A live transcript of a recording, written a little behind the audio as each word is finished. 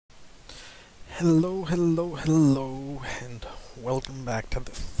Hello, and welcome back to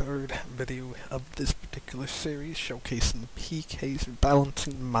the third video of this particular series showcasing the PK's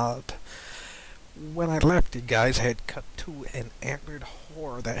balancing mod. When I left you guys, I had cut to an antlered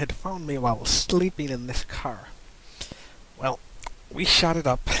whore that had found me while sleeping in this car. Well, we shot it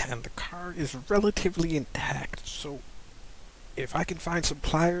up, and the car is relatively intact, so if I can find some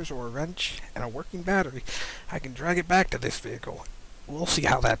pliers or a wrench and a working battery, I can drag it back to this vehicle. We'll see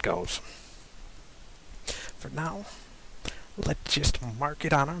how that goes. For now, let's just mark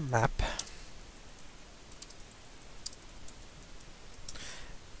it on our map.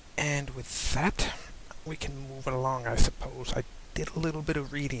 And with that, we can move it along, I suppose. I did a little bit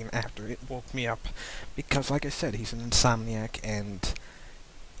of reading after it woke me up, because like I said, he's an insomniac, and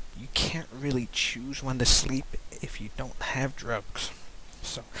you can't really choose when to sleep if you don't have drugs.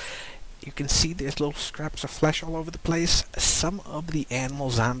 So, you can see there's little scraps of flesh all over the place. Some of the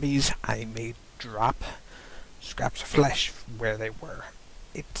animal zombies I made drop scraps of flesh where they were.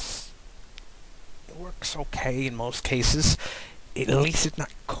 It works okay in most cases. At least it's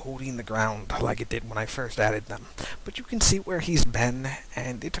not coating the ground like it did when I first added them. But you can see where he's been,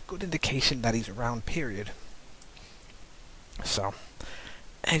 and it's a good indication that he's around, period. So,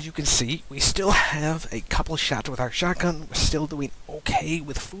 as you can see, we still have a couple shots with our shotgun. We're still doing okay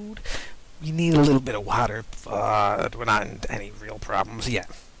with food. We need a little bit of water, but we're not in any real problems yet.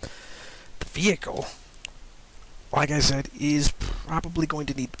 The vehicle, like I said, is probably going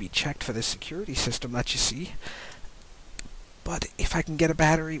to need to be checked for the security system that you see. But if I can get a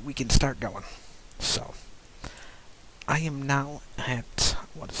battery, we can start going. So, I am now at,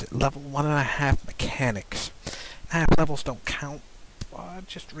 level 1.5 mechanics. Half levels don't count, but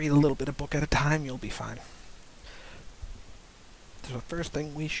just read a little bit of book at a time, you'll be fine. So the first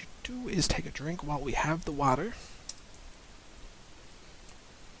thing we should do is take a drink while we have the water.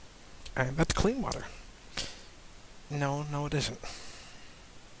 And that's clean water. No, it isn't.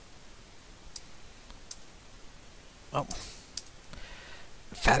 Well,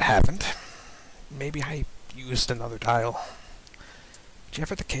 that happened. Maybe I used another dial.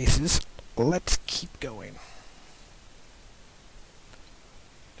 Whichever the case is, let's keep going.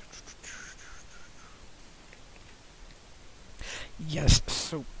 Yes,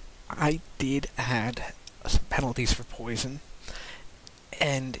 so I did add some penalties for poison.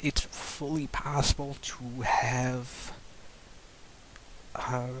 And it's fully possible to have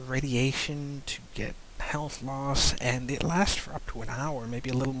radiation, to get health loss, and it lasts for up to an hour, maybe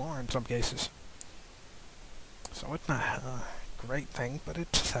a little more in some cases. So it's not a great thing, but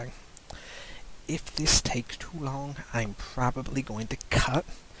it's a thing. If this takes too long, I'm probably going to cut,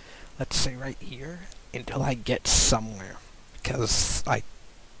 let's say right here, until I get somewhere, because I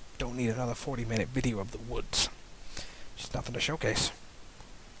don't need another 40-minute video of the woods. Just nothing to showcase.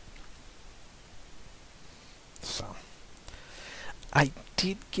 So, I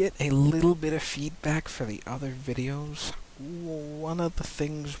did get a little bit of feedback for the other videos. One of the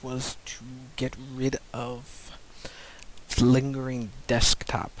things was to get rid of the lingering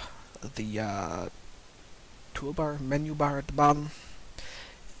desktop, the toolbar, menu bar at the bottom,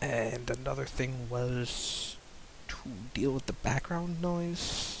 and another thing was to deal with the background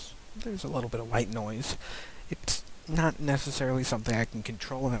noise. There's a little bit of white noise. It's not necessarily something I can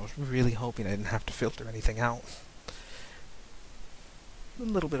control, and I was really hoping I didn't have to filter anything out. A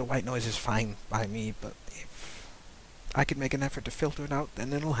little bit of white noise is fine by me, but if I could make an effort to filter it out,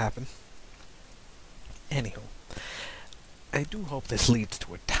 then it'll happen. Anywho, I do hope this leads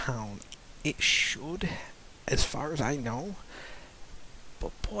to a town. It should, as far as I know,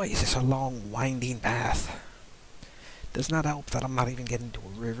 but boy, is this a long, winding path. Does not help that I'm not even getting to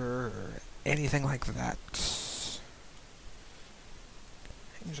a river or anything like that.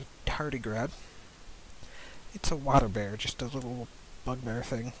 Here's a tardigrade. It's a water bear, just a little bugbear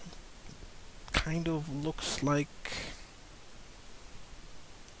thing. Kind of looks like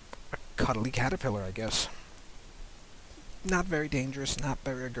a cuddly caterpillar, I guess. Not very dangerous, not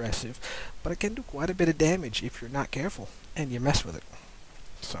very aggressive, but it can do quite a bit of damage if you're not careful and you mess with it.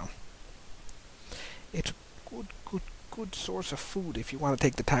 So, it's a good source of food if you want to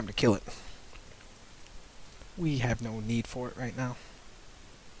take the time to kill it. We have no need for it right now.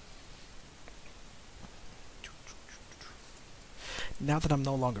 Now that I'm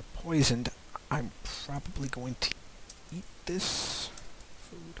no longer poisoned, I'm probably going to eat this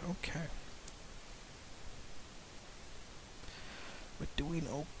food. Okay. We're doing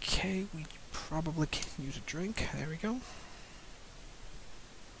okay. We probably can use a drink. There we go.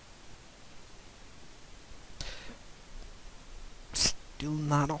 Still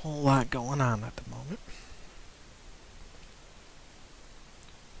not a whole lot going on at the moment.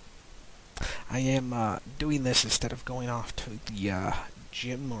 I am doing this instead of going off to the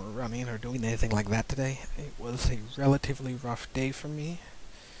gym or running or doing anything like that today. It was a relatively rough day for me,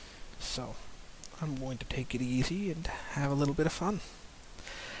 so I'm going to take it easy and have a little bit of fun.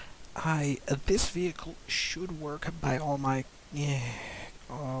 This vehicle should work by almost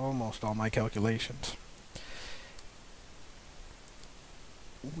all my calculations.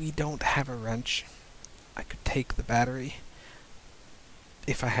 We don't have a wrench. I could take the battery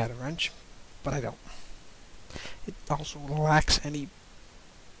if I had a wrench, but I don't. It also lacks any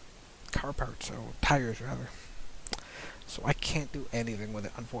car parts, or tires rather. So I can't do anything with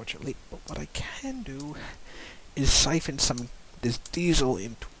it, unfortunately. But what I can do is siphon this diesel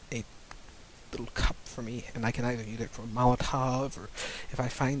into a little cup for me, and I can either use it for Molotov, or if I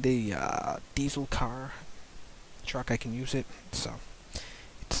find a diesel truck, I can use it. So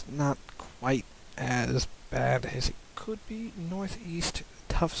it's not quite as bad as it could be. Northeast,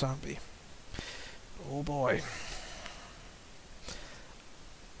 tough zombie. Oh boy.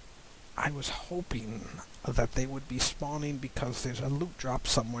 I was hoping that they would be spawning because there's a loot drop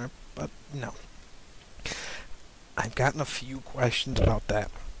somewhere, but no. I've gotten a few questions about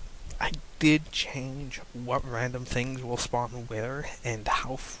that. I did change what random things will spawn where and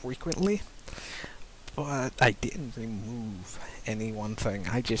how frequently, but I didn't remove any one thing.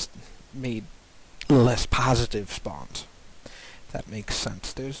 I just made less positive spawns. That makes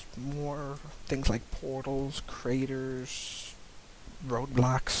sense. There's more things like portals, craters,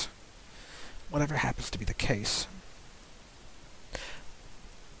 roadblocks, whatever happens to be the case.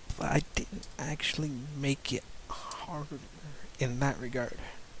 But I didn't actually make it harder in that regard.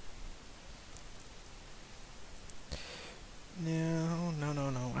 No.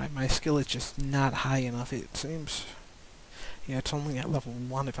 My skill is just not high enough, it seems. Yeah, it's only at level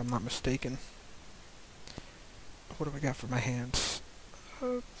 1 if I'm not mistaken. What do I got for my hands?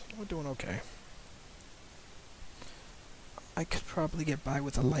 We're doing okay. I could probably get by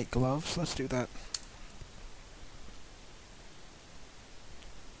with the light gloves. Let's do that.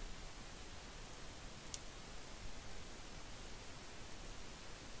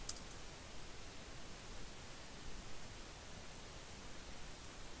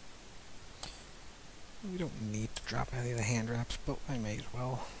 We don't need to drop any of the hand wraps, but I may as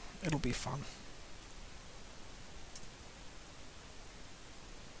well. It'll be fun.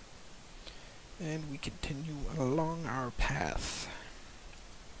 And we continue along our path.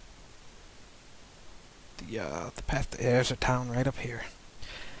 The path, there's a town right up here.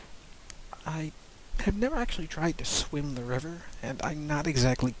 I have never actually tried to swim the river, and I'm not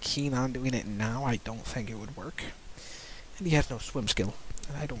exactly keen on doing it now. I don't think it would work. And he has no swim skill,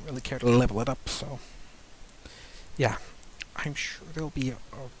 and I don't really care to level it up, so yeah. I'm sure there'll be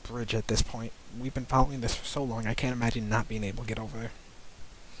a bridge at this point. We've been following this for so long, I can't imagine not being able to get over there.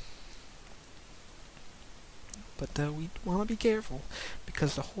 But we want to be careful,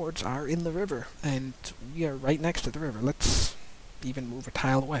 because the hordes are in the river, and we are right next to the river. Let's even move a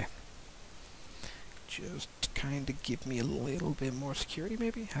tile away. Just kind of give me a little bit more security,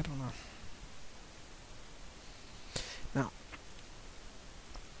 maybe? I don't know. Now,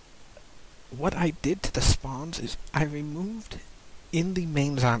 what I did to the spawns is I removed, in the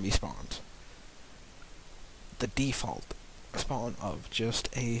main zombie spawns, the default spawn of just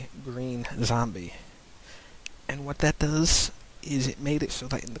a green zombie. And what that does is it made it so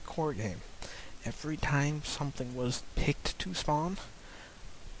that in the core game, every time something was picked to spawn,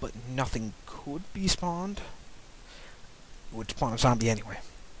 but nothing could be spawned, it would spawn a zombie anyway.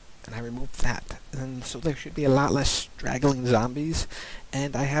 And I removed that. And so there should be a lot less straggling zombies,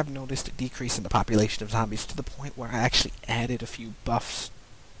 and I have noticed a decrease in the population of zombies to the point where I actually added a few buffs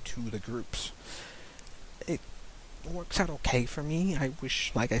to the groups. It works out okay for me. I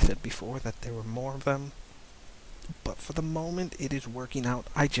wish, like I said before, that there were more of them. But for the moment, it is working out.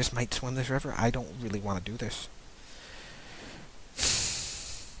 I just might swim this river. I don't really want to do this.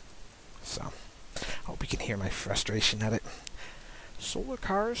 So, I hope you can hear my frustration at it. Solar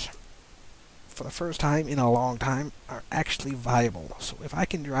cars, for the first time in a long time, are actually viable. So if I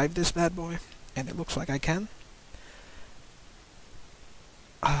can drive this bad boy, and it looks like I can,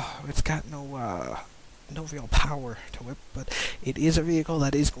 it's got no real power to it, but it is a vehicle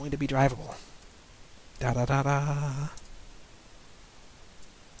that is going to be drivable. Da-da-da-da.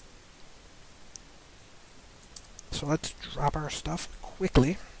 So let's drop our stuff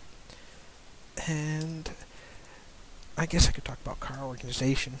quickly. And I guess I could talk about car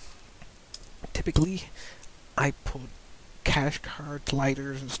organization. Typically, I put cash cards,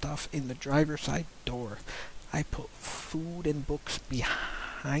 lighters, and stuff in the driver's side door. I put food and books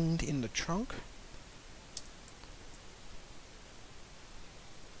behind in the trunk.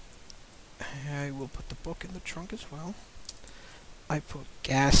 I will put the book in the trunk as well. I put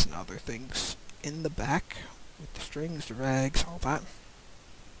gas and other things in the back with the strings, the rags, all that.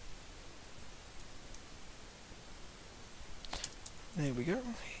 There we go.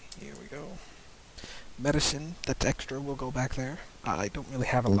 Here we go. Medicine that's extra will go back there. I don't really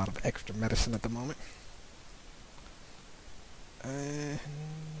have a lot of extra medicine at the moment. And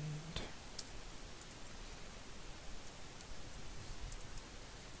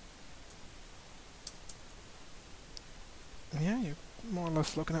yeah, you're more or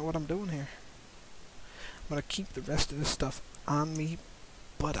less looking at what I'm doing here. I'm gonna keep the rest of this stuff on me,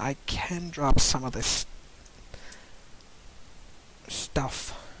 but I can drop some of this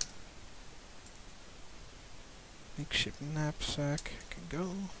stuff. Makeshift knapsack can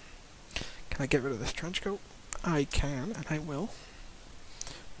go. Can I get rid of this trench coat? I can, and I will.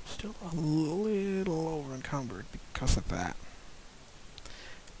 Still a little over encumbered because of that.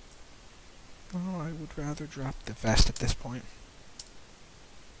 Oh, I would rather drop the vest at this point.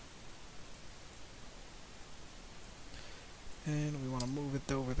 And we want to move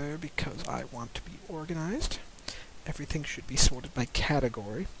it over there because I want to be organized. Everything should be sorted by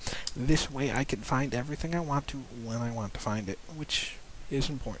category. This way I can find everything I want to when I want to find it, which is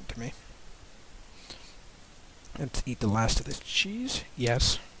important to me. Let's eat the last of this cheese.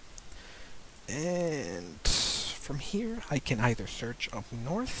 Yes. And from here I can either search up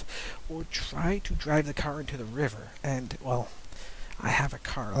north or try to drive the car into the river. And, well, I have a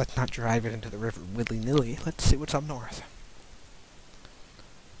car. Let's not drive it into the river willy-nilly. Let's see what's up north.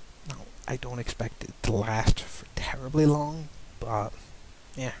 Now, I don't expect it to last for terribly long, but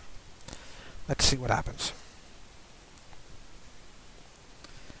yeah. Let's see what happens.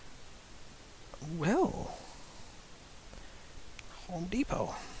 Well, Home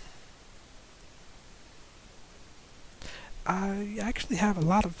Depot. I actually have a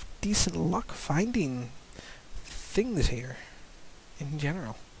lot of decent luck finding things here in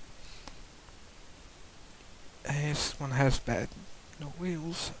general. This one has no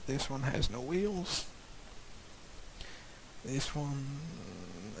wheels. This one has no wheels. This one,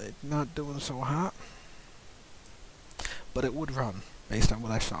 it's not doing so hot, but it would run based on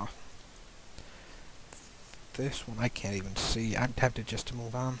what I saw. This one I can't even see. I'm tempted just to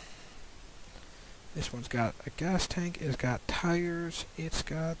move on. This one's got a gas tank, it's got tires, it's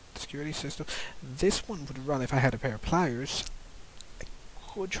got security system. This one would run if I had a pair of pliers. I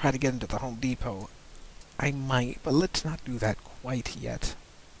could try to get into the Home Depot. I might, but let's not do that quite yet.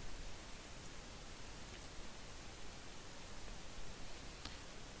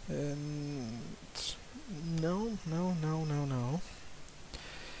 No.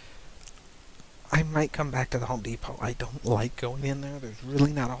 I might come back to the Home Depot. I don't like going in there. There's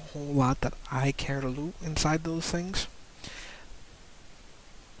really not a whole lot that I care to loot inside those things.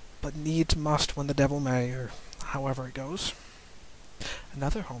 But needs must when the devil may, or however it goes.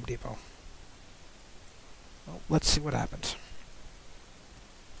 Another Home Depot. Well, let's see what happens.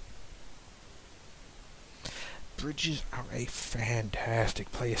 Bridges are a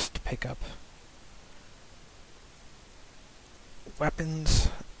fantastic place to pick up weapons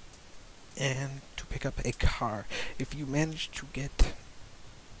and to pick up a car. If you manage to get...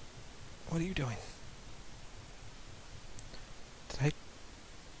 What are you doing?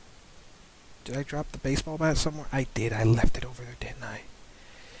 Did I drop the baseball bat somewhere? I did. I left it over there, didn't I?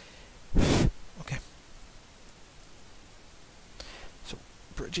 Okay. So,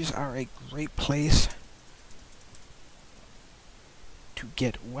 bridges are a great place to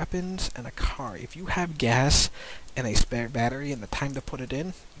get weapons and a car. If you have gas and a spare battery and the time to put it in,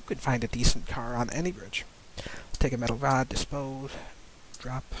 you can find a decent car on any bridge. Take a metal rod, dispose,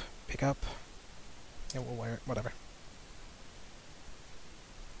 drop, pick up, and we'll wear it, whatever.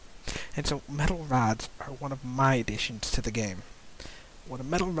 And so metal rods are one of my additions to the game. What a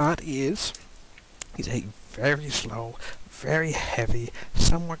metal rod is a very slow, very heavy,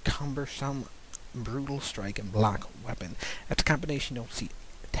 somewhat cumbersome, brutal strike and block weapon. That's a combination you don't see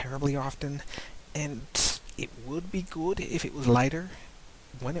terribly often, and it would be good if it was lighter.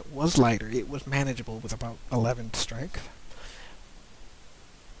 When it was lighter, it was manageable with about 11 strength.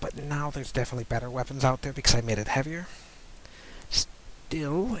 But now there's definitely better weapons out there because I made it heavier.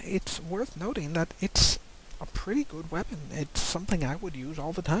 Still, it's worth noting that it's a pretty good weapon. It's something I would use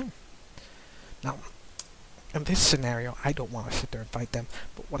all the time. Now, in this scenario, I don't want to sit there and fight them,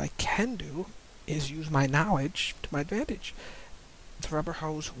 but what I can do is use my knowledge to my advantage. The rubber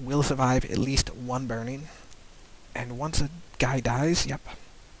hose will survive at least one burning, and once a guy dies, yep,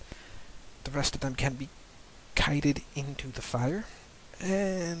 the rest of them can be kited into the fire.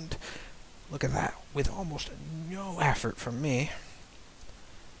 And look at that, with almost no effort from me,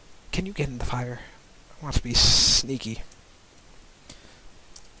 Can you get in the fire? I want to be sneaky.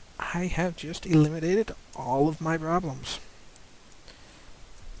 I have just eliminated all of my problems.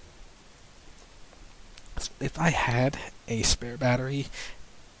 So if I had a spare battery,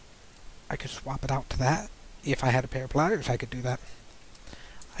 I could swap it out to that. If I had a pair of pliers, I could do that.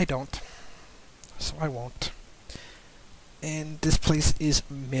 I don't, so I won't. And this place is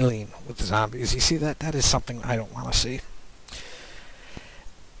milling with zombies. You see that? That is something I don't want to see.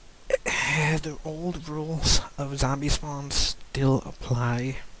 The old rules of zombie spawn still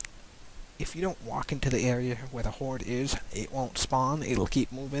apply. If you don't walk into the area where the horde is, it won't spawn, it'll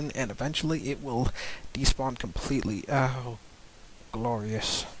keep moving, and eventually it will despawn completely. Oh,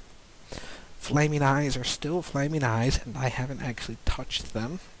 glorious. Flaming eyes are still flaming eyes, and I haven't actually touched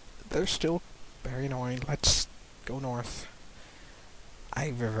them. They're still very annoying. Let's go north.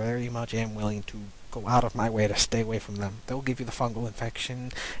 I very much am willing to go out of my way to stay away from them. They'll give you the fungal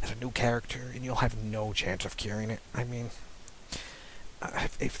infection as a new character, and you'll have no chance of curing it. I mean,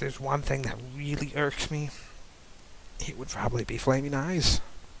 if there's one thing that really irks me, it would probably be flaming eyes.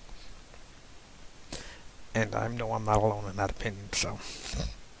 And I know I'm not alone in that opinion, so...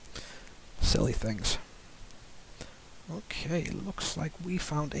 silly things. Okay, it looks like we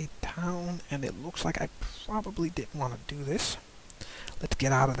found a town, and it looks like I probably didn't want to do this. Let's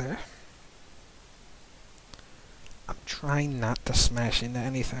get out of there. I'm trying not to smash into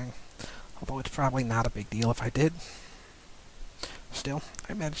anything, although it's probably not a big deal if I did. Still,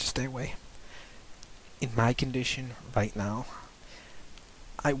 I managed to stay away. In my condition right now,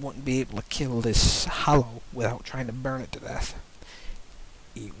 I wouldn't be able to kill this hollow without trying to burn it to death.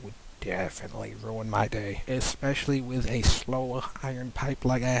 It would definitely ruin my day, especially with a slow iron pipe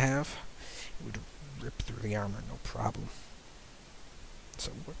like I have. It would rip through the armor, no problem.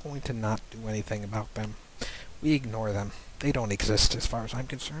 So we're going to not do anything about them. We ignore them. They don't exist as far as I'm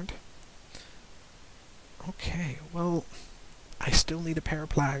concerned. Okay, well, I still need a pair of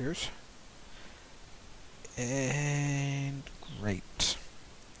pliers. And great.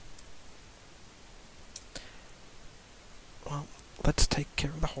 Well, let's take care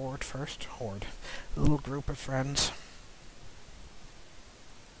of the horde first. Horde. A little group of friends.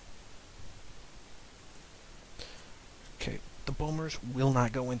 Okay, the boomers will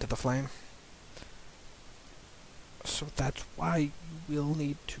not go into the flame. So that's why you will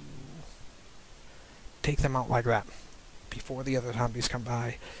need to take them out like that before the other zombies come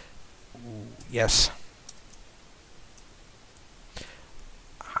by. Ooh, yes.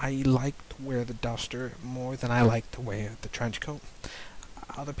 I like to wear the duster more than I like to wear the trench coat.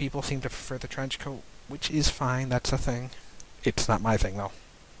 Other people seem to prefer the trench coat, which is fine, that's a thing. It's not my thing, though.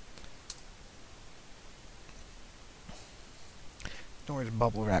 Nor is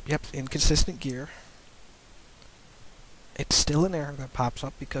bubble wrap. Yep, inconsistent gear. It's still an error that pops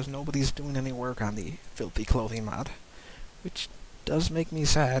up because nobody's doing any work on the filthy clothing mod, which does make me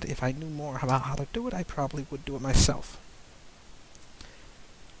sad. If I knew more about how to do it, I probably would do it myself.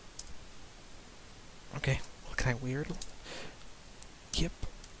 Okay, looking at weird. Yep.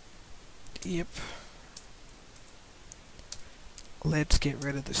 Yep. Let's get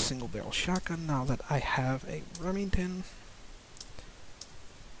rid of the single barrel shotgun now that I have a Remington.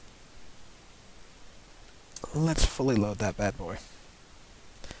 Let's fully load that bad boy.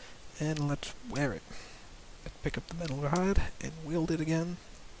 And let's wear it. Let's pick up the metal rod and wield it again.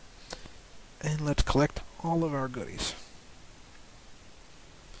 And let's collect all of our goodies.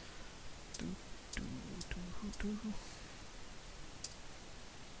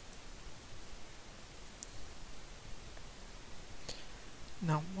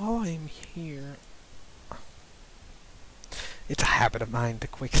 Now, while I'm here, it's a habit of mine to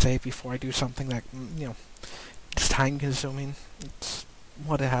quick save before I do something that, you know, it's time consuming. It's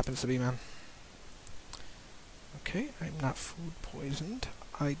what it happens to be, man. Okay, I'm not food poisoned.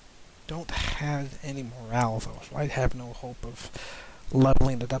 I don't have any morale, though, so I have no hope of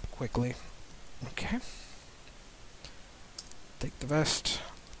leveling it up quickly. Okay. Take the vest.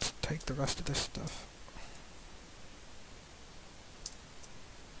 Let's take the rest of this stuff.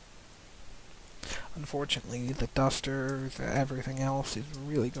 Unfortunately, the duster, everything else is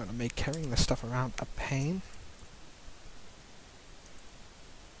really going to make carrying this stuff around a pain.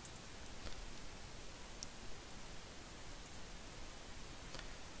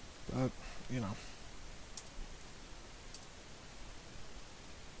 But, you know.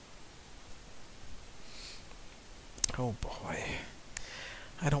 Oh boy.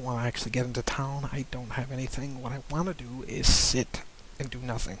 I don't want to actually get into town. I don't have anything. What I want to do is sit and do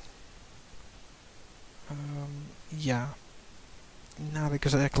nothing. Yeah. Not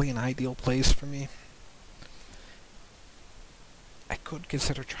exactly an ideal place for me. I could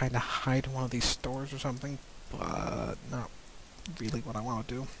consider trying to hide in one of these stores or something, but not really what I want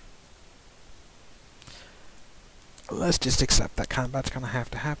to do. Let's just accept that combat's gonna have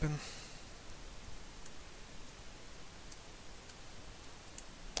to happen.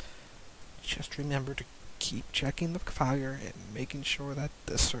 Just remember to keep checking the fire and making sure that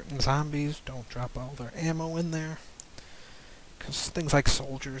the certain zombies don't drop all their ammo in there. Because things like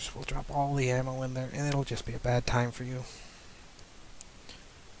soldiers will drop all the ammo in there and it'll just be a bad time for you.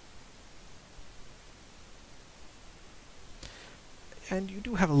 And you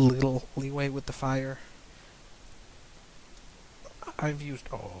do have a little leeway with the fire. I've used...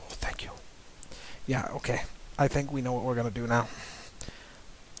 oh, thank you. Yeah, okay. I think we know what we're going to do now.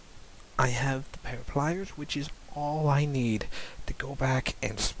 I have the pair of pliers, which is all I need to go back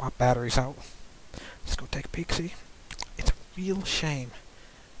and swap batteries out. Let's go take a peek-see. It's a real shame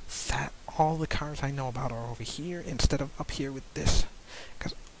that all the cars I know about are over here instead of up here with this.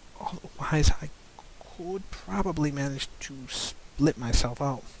 Because otherwise I could probably manage to split myself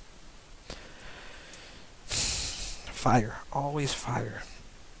out. Fire. Always fire.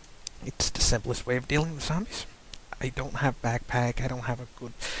 It's the simplest way of dealing with zombies. I don't have backpack, I don't have a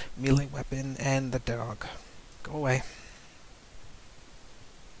good melee weapon, and the dog. Go away.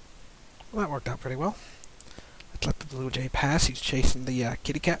 Well, that worked out pretty well. Let's let the blue jay pass. He's chasing the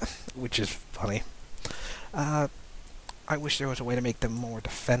kitty cat, which is funny. I wish there was a way to make them more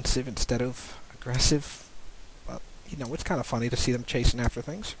defensive instead of aggressive. But, you know, it's kind of funny to see them chasing after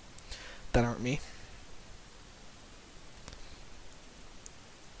things that aren't me.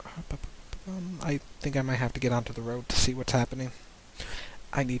 I think I might have to get onto the road to see what's happening.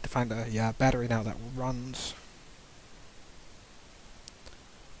 I need to find a battery now that runs.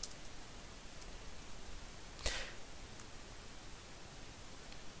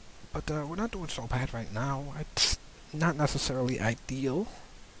 But we're not doing so bad right now. It's not necessarily ideal.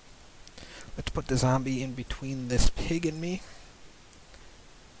 Let's put the zombie in between this pig and me.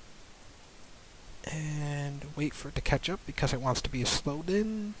 And wait for it to catch up because it wants to be slowed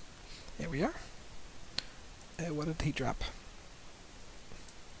in. There we are. What did he drop?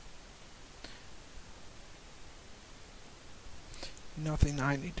 Nothing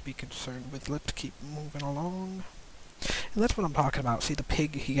I need to be concerned with. Let's keep moving along. And that's what I'm talking about. See, the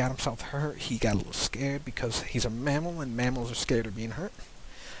pig, he got himself hurt. He got a little scared because he's a mammal, and mammals are scared of being hurt.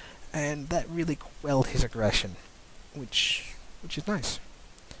 And that really quelled his aggression, which is nice.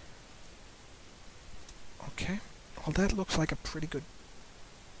 Okay. Well, that looks like a pretty good...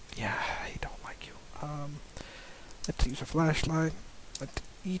 yeah, he don't like you. Let's use a flashlight. Let's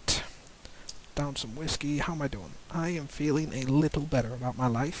eat. Down some whiskey. How am I doing? I am feeling a little better about my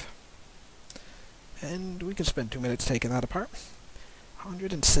life. And we can spend 2 minutes taking that apart.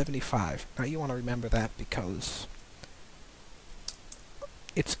 175. Now you want to remember that because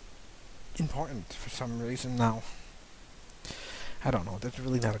it's important for some reason now. I don't know, there's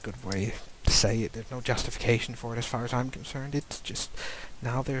really not a good way to say it. There's no justification for it as far as I'm concerned. It's just,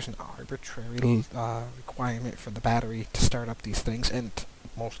 now there's an arbitrary requirement for the battery to start up these things, and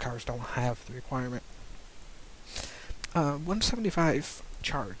most cars don't have the requirement. 175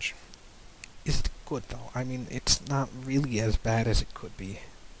 charge is good though. I mean, it's not really as bad as it could be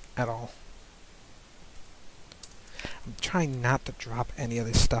at all. I'm trying not to drop any of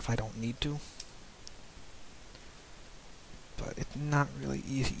this stuff I don't need to. But it's not really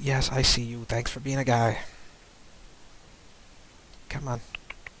easy. Yes, I see you. Thanks for being a guy. Come on.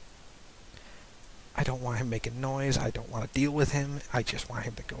 I don't want him making noise. I don't want to deal with him. I just want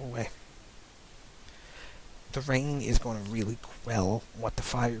him to go away. The rain is going to really quell what the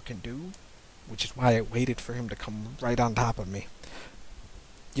fire can do, which is why I waited for him to come right on top of me.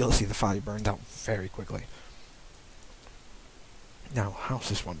 You'll see the fire burned out very quickly. Now, how's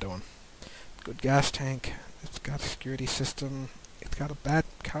this one doing? Good gas tank. It's got a security system. It's got a bad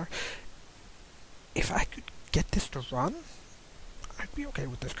car. If I could get this to run, I'd be okay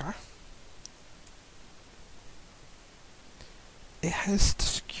with this car. It has the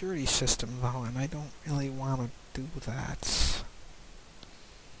security system though, and I don't really want to do that.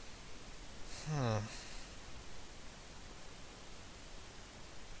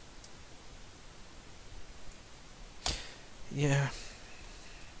 Yeah.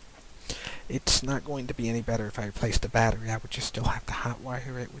 It's not going to be any better if I replace the battery. I would just still have to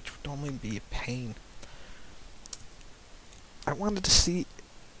hotwire it, which would only be a pain. I wanted to see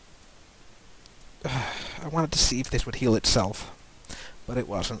if this would heal itself, but it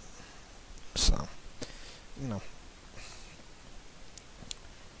wasn't. So, you know.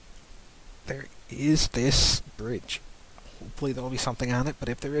 There is this bridge. Hopefully there'll be something on it, but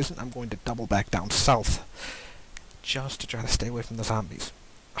if there isn't, I'm going to double back down south just to try to stay away from the zombies.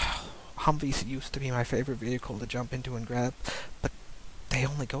 Humvees used to be my favorite vehicle to jump into and grab, but they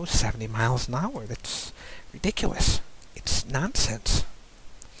only go 70 miles an hour. That's ridiculous. It's nonsense.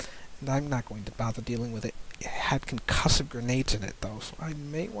 And I'm not going to bother dealing with it. It had concussive grenades in it, though, so I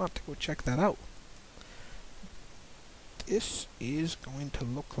may want to go check that out. This is going to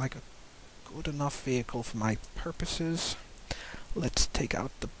look like a good enough vehicle for my purposes. Let's take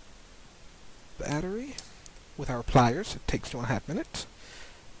out the battery with our pliers. It takes 2.5 minutes.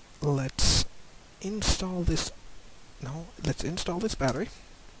 Let's install this. No, let's install this battery.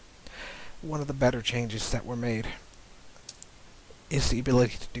 One of the better changes that were made is the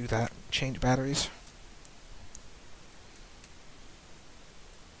ability to do that. Change batteries.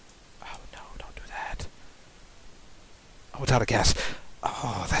 Oh no, don't do that. Oh, it's out of gas.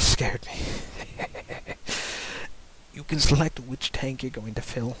 Oh, that scared me. You can select which tank you're going to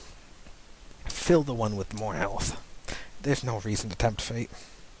fill. Fill the one with more health. There's no reason to tempt fate.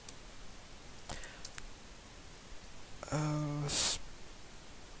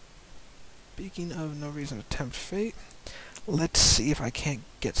 Speaking of no reason to tempt fate, let's see if I can't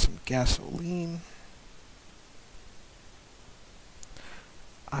get some gasoline.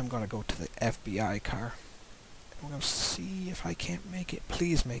 I'm gonna go to the FBI car. I'm gonna see if I can't make it.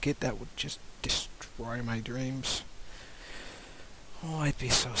 Please make it. That would just destroy my dreams. Oh, I'd be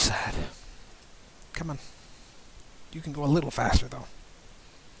so sad. Come on. You can go a little faster, though.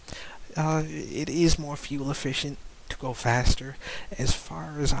 It is more fuel efficient to go faster, as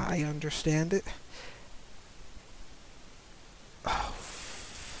far as I understand it. Oh,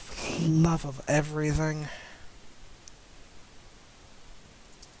 for the love of everything.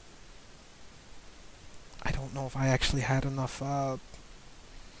 I don't know if I actually had enough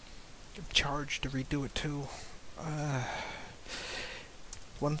charge to redo it too.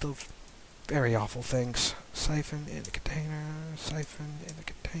 One of those very awful things. Siphon in the container, siphon in the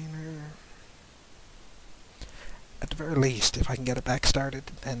container. At the very least, if I can get it back started,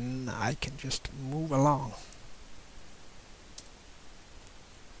 then I can just move along.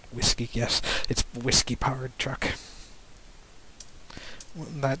 Whiskey, yes, it's a whiskey-powered truck.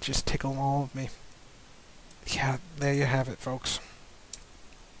 Wouldn't that just tickle all of me? Yeah, there you have it, folks.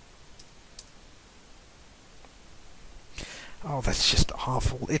 Oh, that's just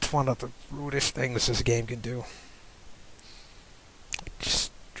awful. It's one of the rudest things this game can do.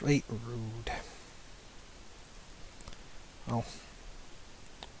 Just straight rude. Well,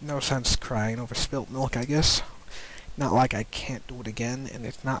 no sense crying over spilt milk, I guess. Not like I can't do it again, and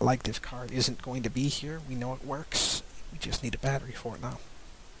it's not like this car isn't going to be here. We know it works. We just need a battery for it now.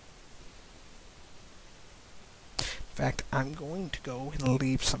 In fact, I'm going to go and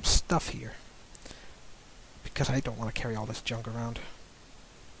leave some stuff here, because I don't want to carry all this junk around.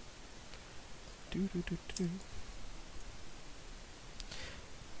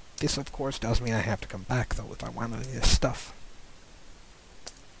 This, of course, does mean I have to come back, though, if I want any of this stuff.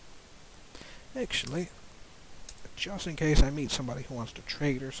 Actually, just in case I meet somebody who wants to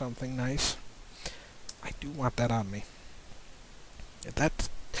trade or something nice, I do want that on me. That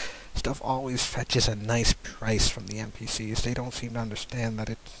stuff always fetches a nice price from the NPCs. They don't seem to understand that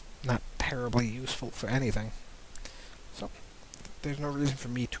it's not terribly useful for anything. So, there's no reason for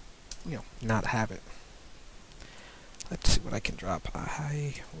me to, not have it. Let's see what I can drop.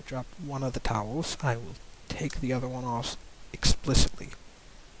 I will drop one of the towels. I will take the other one off explicitly.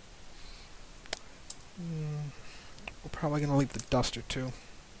 We're probably going to leave the duster too.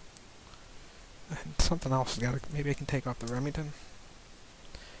 And something else has got to, maybe I can take off the Remington.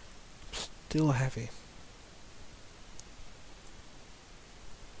 Still heavy.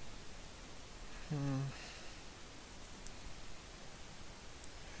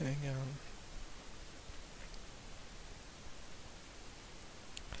 Hang on.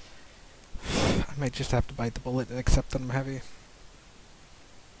 I might just have to bite the bullet and accept that I'm heavy.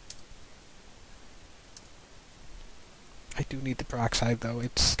 I do need the peroxide, though.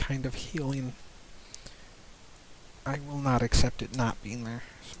 It's kind of healing. I will not accept it not being there.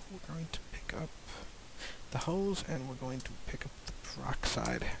 So we're going to pick up the hose, and we're going to pick up the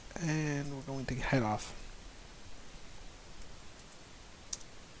peroxide, and we're going to head off.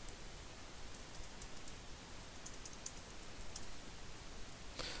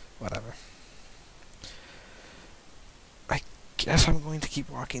 Whatever. I guess I'm going to keep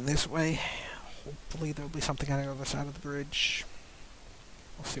walking this way. Hopefully there'll be something on the other side of the bridge.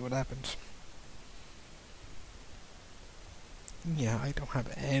 We'll see what happens. Yeah, I don't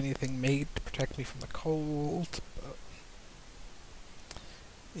have anything made to protect me from the cold, but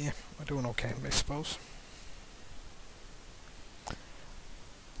yeah, we're doing okay, I suppose.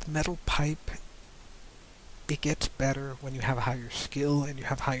 The metal pipe It gets better when you have a higher skill and you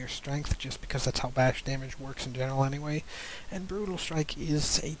have higher strength, just because that's how bash damage works in general anyway. And Brutal Strike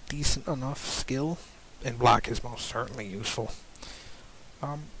is a decent enough skill, and Block is most certainly useful.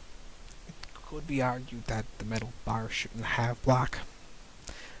 It could be argued that the metal bar shouldn't have Block,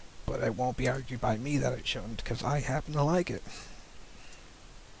 but it won't be argued by me that it shouldn't, because I happen to like it.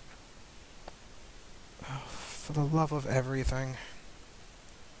 Oh, for the love of everything.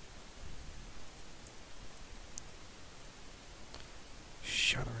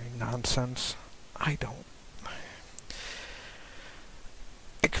 Shuddering nonsense. I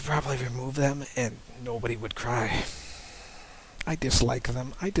could probably remove them and nobody would cry. I dislike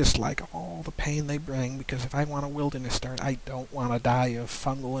them. I dislike all the pain they bring, because if I want a wilderness start, I don't want to die of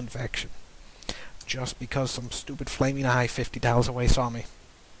fungal infection just because some stupid flaming eye 50 tiles away saw me.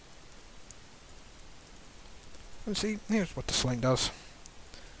 And see, here's what the sling does.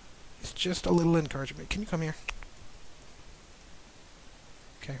 It's just a little encouragement. Can you come here?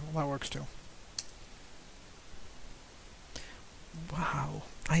 Okay, well that works too. Wow,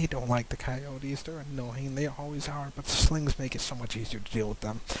 I don't like the coyotes. They're annoying. They always are, but the slings make it so much easier to deal with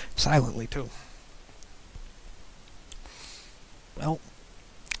them. Silently, too. Well,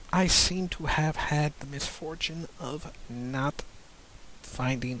 I seem to have had the misfortune of not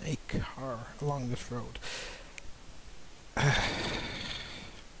finding a car along this road.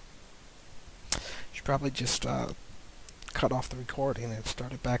 Should probably just cut off the recording and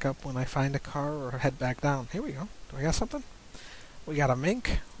start it back up when I find a car or head back down. Here we go. Do I got something? We got a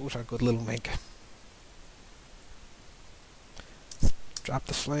mink. Who's our good little mink? Drop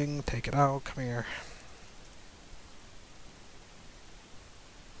the sling, take it out, come here.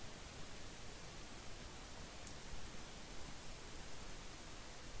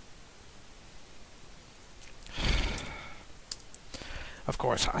 Of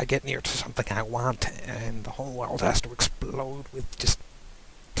course, I get near to something I want, and the whole world has to explode with just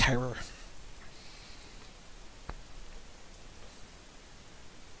terror.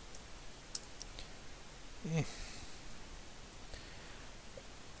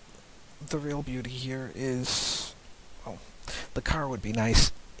 The real beauty here is, well, the car would be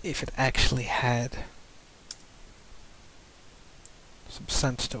nice if it actually had some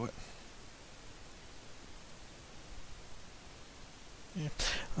sense to it. Yeah.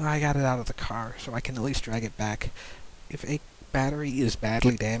 I got it out of the car, so I can at least drag it back. If a battery is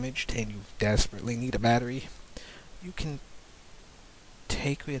badly damaged and you desperately need a battery, you can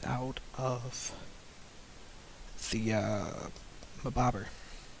take it out of the bobber.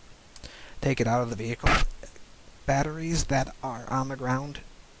 Take it out of the vehicle. Batteries that are on the ground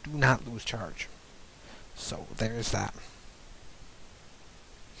do not lose charge. So there's that.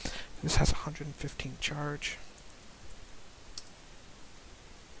 This has 115 charge.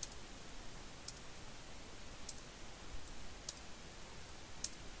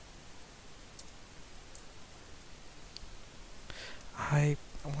 I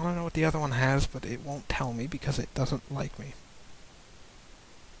want to know what the other one has, but it won't tell me because it doesn't like me.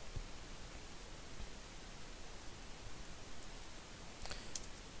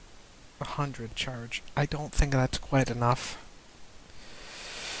 A 100 charge. I don't think that's quite enough.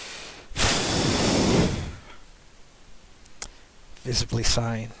 Visibly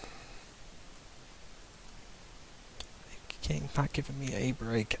sighing. Game not giving me a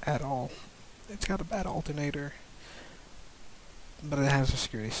break at all. It's got a bad alternator, but it has a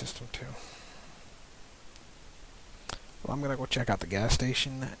security system too. Well, I'm gonna go check out the gas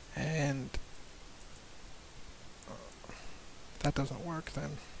station, and if that doesn't work,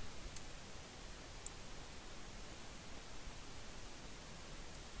 then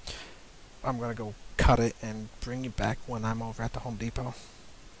I'm gonna go cut it and bring you back when I'm over at the Home Depot.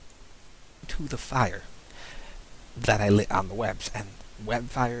 To the fire that I lit on the webs, and web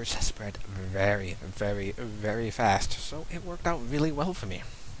fires spread very, very, very fast, so it worked out really well for me.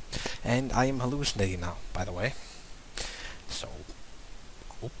 And I am hallucinating now, by the way. So,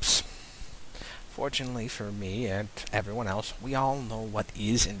 oops. Fortunately for me and everyone else, we all know what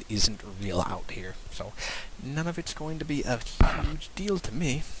is and isn't real out here, so none of it's going to be a huge deal to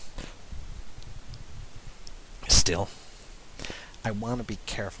me. Still, I want to be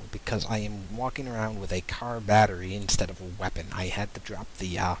careful because I am walking around with a car battery instead of a weapon. I had to drop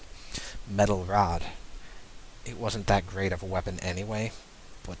the metal rod. It wasn't that great of a weapon anyway,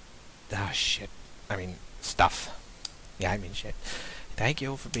 but shit. I mean, stuff. Yeah, I mean shit. Thank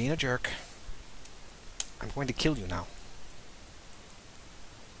you for being a jerk. I'm going to kill you now.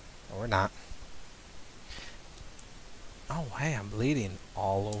 Or not. Oh, hey, I'm bleeding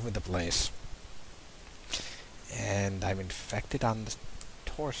all over the place. And I'm infected on the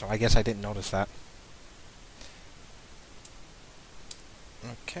torso. I guess I didn't notice that.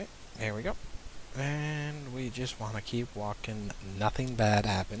 Okay, there we go. And we just want to keep walking. Nothing bad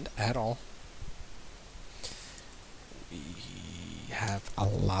happened at all. We have a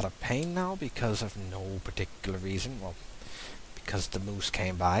lot of pain now because of no particular reason. Well, because the moose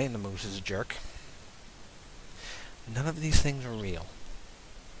came by and the moose is a jerk. None of these things are real,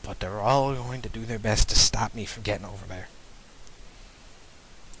 but they're all going to do their best to stop me from getting over there.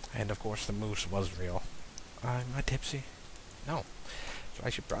 And of course the moose was real. Am I tipsy? No. So I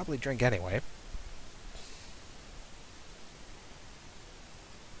should probably drink anyway.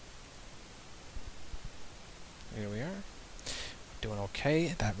 Here we are. Doing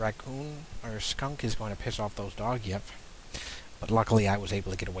okay. That raccoon or skunk is going to piss off those dogs, yep. But luckily I was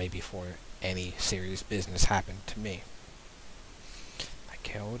able to get away before any serious business happened to me. That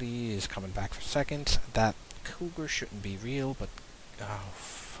coyote is coming back for seconds. That cougar shouldn't be real, but oh,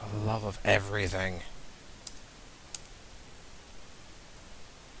 for the love of everything.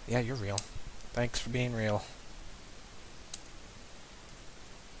 Yeah, you're real. Thanks for being real.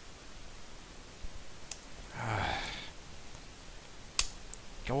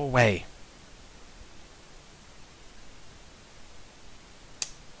 Go away.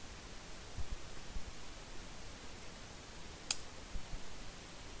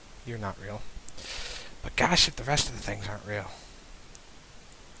 You're not real. But gosh, if the rest of the things aren't real.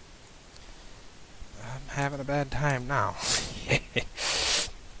 I'm having a bad time now.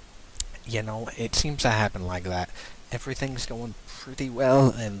 You know, it seems to happen like that. Everything's going pretty well,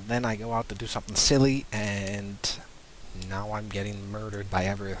 and then I go out to do something silly, and now I'm getting murdered by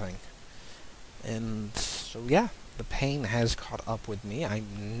everything. And so, yeah, the pain has caught up with me.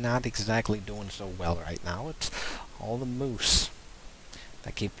 I'm not exactly doing so well right now. It's all the moose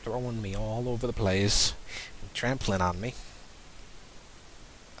that keep throwing me all over the place and trampling on me.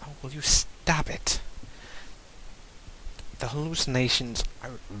 Oh, will you stop it? The hallucinations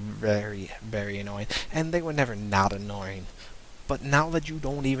are very, very annoying, and they were never not annoying. But now that you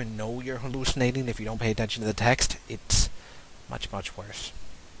don't even know you're hallucinating if you don't pay attention to the text, it's much, much worse.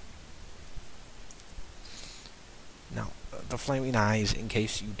 Now, the flaming eyes, in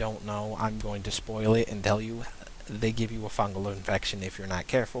case you don't know, I'm going to spoil it and tell you, they give you a fungal infection if you're not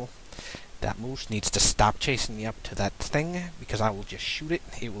careful. That moose needs to stop chasing me up to that thing, because I will just shoot it.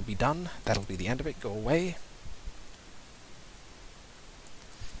 It will be done. That'll be the end of it. Go away.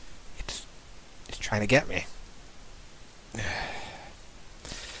 It's trying to get me.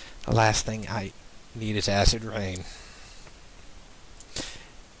 The last thing I need is acid rain.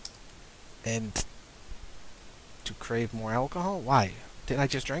 And to crave more alcohol? Why? Didn't I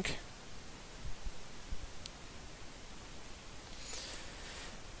just drink?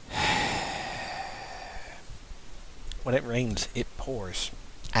 When it rains, it pours.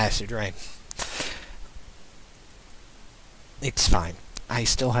 Acid rain. It's fine. I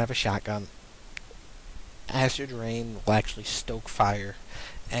still have a shotgun. Acid rain will actually stoke fire.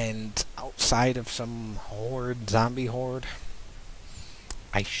 And outside of some horde, zombie horde,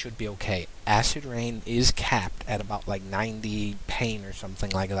 I should be okay. Acid rain is capped at about like 90 pain or something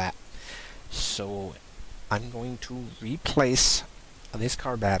like that. So I'm going to replace this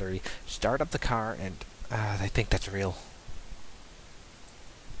car battery, start up the car, and I think that's real.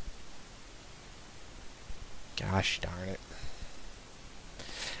 Gosh darn it.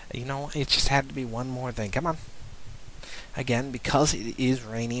 You know, it just had to be one more thing. Come on. Again, because it is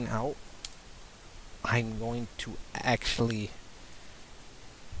raining out, I'm going to actually...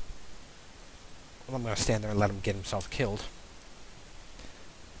 Well, I'm going to stand there and let him get himself killed.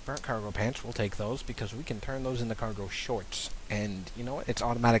 Burnt cargo pants, we'll take those, because we can turn those into cargo shorts. And, you know what? It's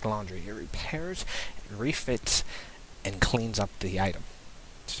automatic laundry. It repairs, it refits, and cleans up the item.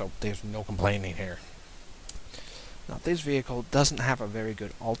 So there's no complaining here. Now, this vehicle doesn't have a very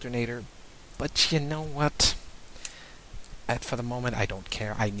good alternator, but you know what? For the moment, I don't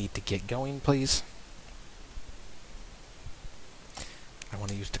care. I need to get going, please. I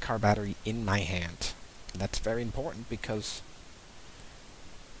want to use the car battery in my hand. And that's very important because,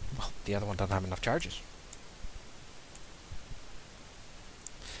 well, the other one doesn't have enough charges.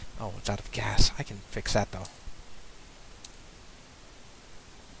 Oh, it's out of gas. I can fix that, though.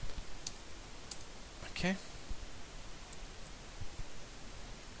 Okay.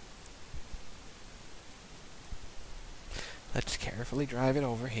 Let's carefully drive it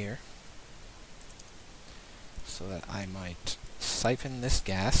over here so that I might siphon this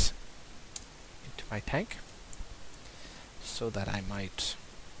gas into my tank, so that I might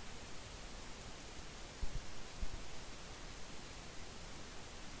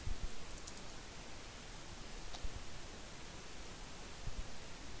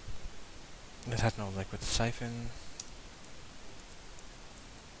it has no liquid siphon.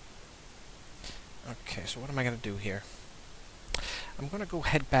 Okay, so what am I going to do here? I'm going to go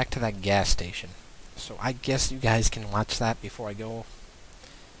head back to that gas station. So I guess you guys can watch that before I go.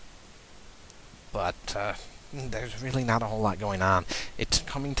 But there's really not a whole lot going on. It's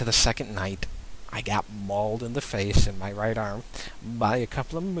coming to the second night. I got mauled in the face in my right arm by a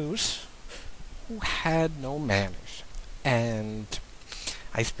couple of moose who had no manners. And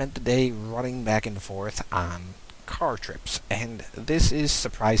I spent the day running back and forth on car trips. And this is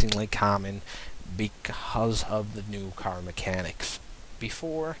surprisingly common because of the new car mechanics.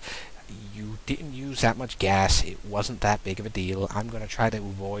 Before, you didn't use that much gas, it wasn't that big of a deal. I'm going to try to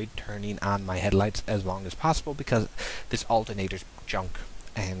avoid turning on my headlights as long as possible because this alternator's junk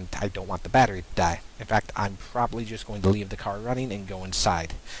and I don't want the battery to die. In fact, I'm probably just going to leave the car running and go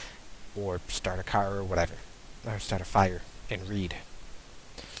inside. Or start a car or whatever. Or start a fire and read.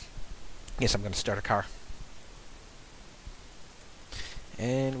 Yes, I'm going to start a car.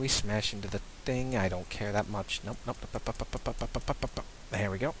 And we smash into the thing. I don't care that much. Nope.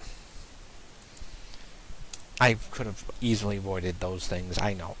 There we go. I could have easily avoided those things.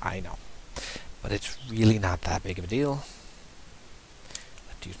 I know. But it's really not that big of a deal.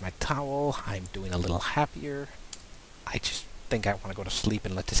 Let's use my towel. I'm doing a little happier. I just think I want to go to sleep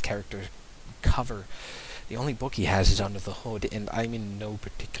and let this character recover. The only book he has is Under the Hood, and I'm in no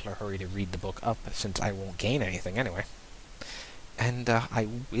particular hurry to read the book up since I won't gain anything anyway. And I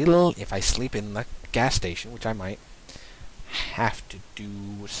will, if I sleep in the gas station, which I might, have to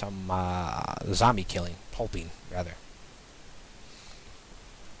do some zombie killing, pulping, rather.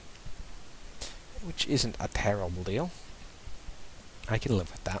 Which isn't a terrible deal. I can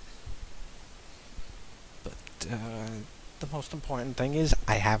live with that. But the most important thing is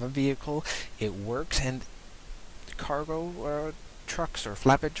I have a vehicle, it works, and cargo trucks, or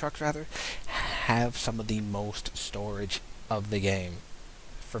flatbed trucks rather, have some of the most storage of the game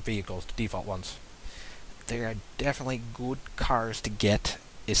for vehicles, the default ones. They are definitely good cars to get,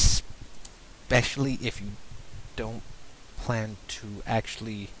 especially if you don't plan to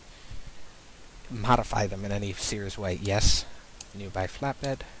actually modify them in any serious way. Yes, nearby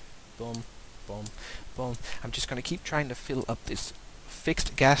flatbed, boom, boom, boom. I'm just going to keep trying to fill up this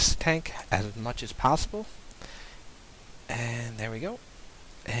fixed gas tank as much as possible. And there we go.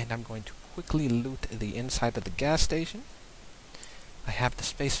 And I'm going to quickly loot the inside of the gas station. I have the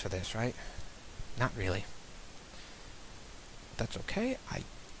space for this, right? Not really. That's okay. I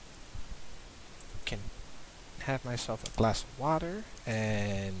can have myself a glass of water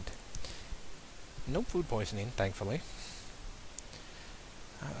and no food poisoning, thankfully.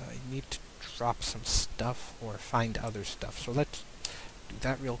 I need to drop some stuff or find other stuff, so let's do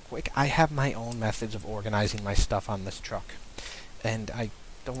that real quick. I have my own methods of organizing my stuff on this truck, and I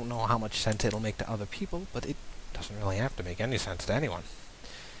don't know how much sense it'll make to other people, but it doesn't really have to make any sense to anyone.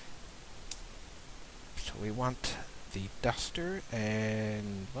 So we want the duster,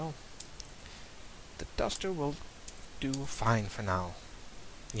 and, well, the duster will do fine for now.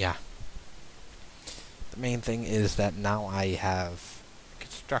 Yeah. The main thing is that now I have a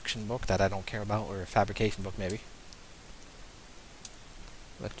construction book that I don't care about, or a fabrication book, maybe.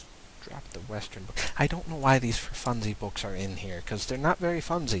 Let's drop the Western book. I don't know why these for funsy books are in here, because they're not very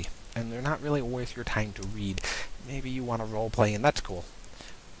funsy, and they're not really worth your time to read. Maybe you want to roleplay, and that's cool.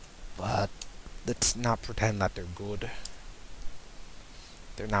 But let's not pretend that they're good.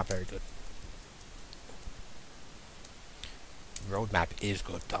 They're not very good. Roadmap is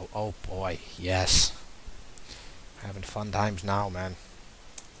good, though. Oh boy, yes. Having fun times now, man.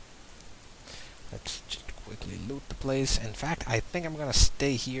 Let's just quickly loot the place. In fact, I think I'm gonna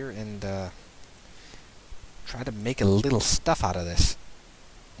stay here and try to make a little stuff out of this.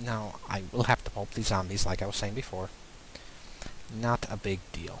 Now, I will have to pulp these zombies, like I was saying before. Not a big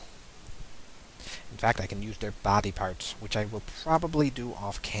deal. In fact, I can use their body parts, which I will probably do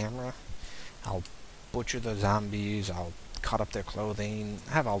off camera. I'll butcher the zombies, I'll cut up their clothing,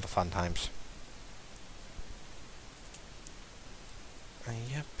 have all the fun times.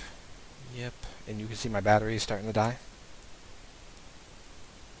 Yep. And you can see my battery is starting to die.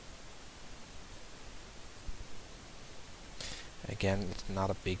 Again, it's not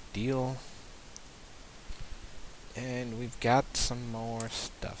a big deal. And we've got some more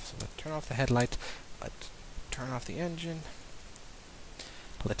stuff. So let's turn off the headlights. Let's turn off the engine.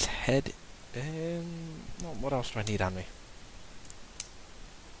 Let's head in. Well, what else do I need on me?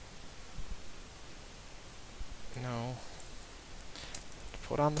 No.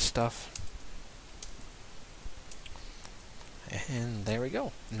 Put on the stuff. And there we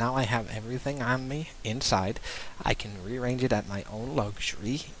go. Now I have everything on me inside. I can rearrange it at my own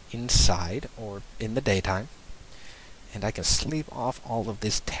luxury inside or in the daytime. And I can sleep off all of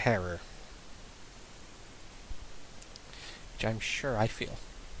this terror. which I'm sure I feel.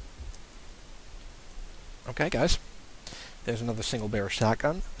 Okay, guys. There's another single-barrel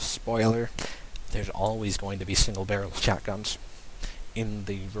shotgun. Spoiler, there's always going to be single-barrel shotguns in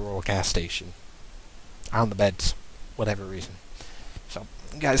the rural gas station. On the beds. Whatever reason. So,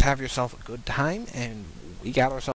 you guys have yourself a good time, and we got ourselves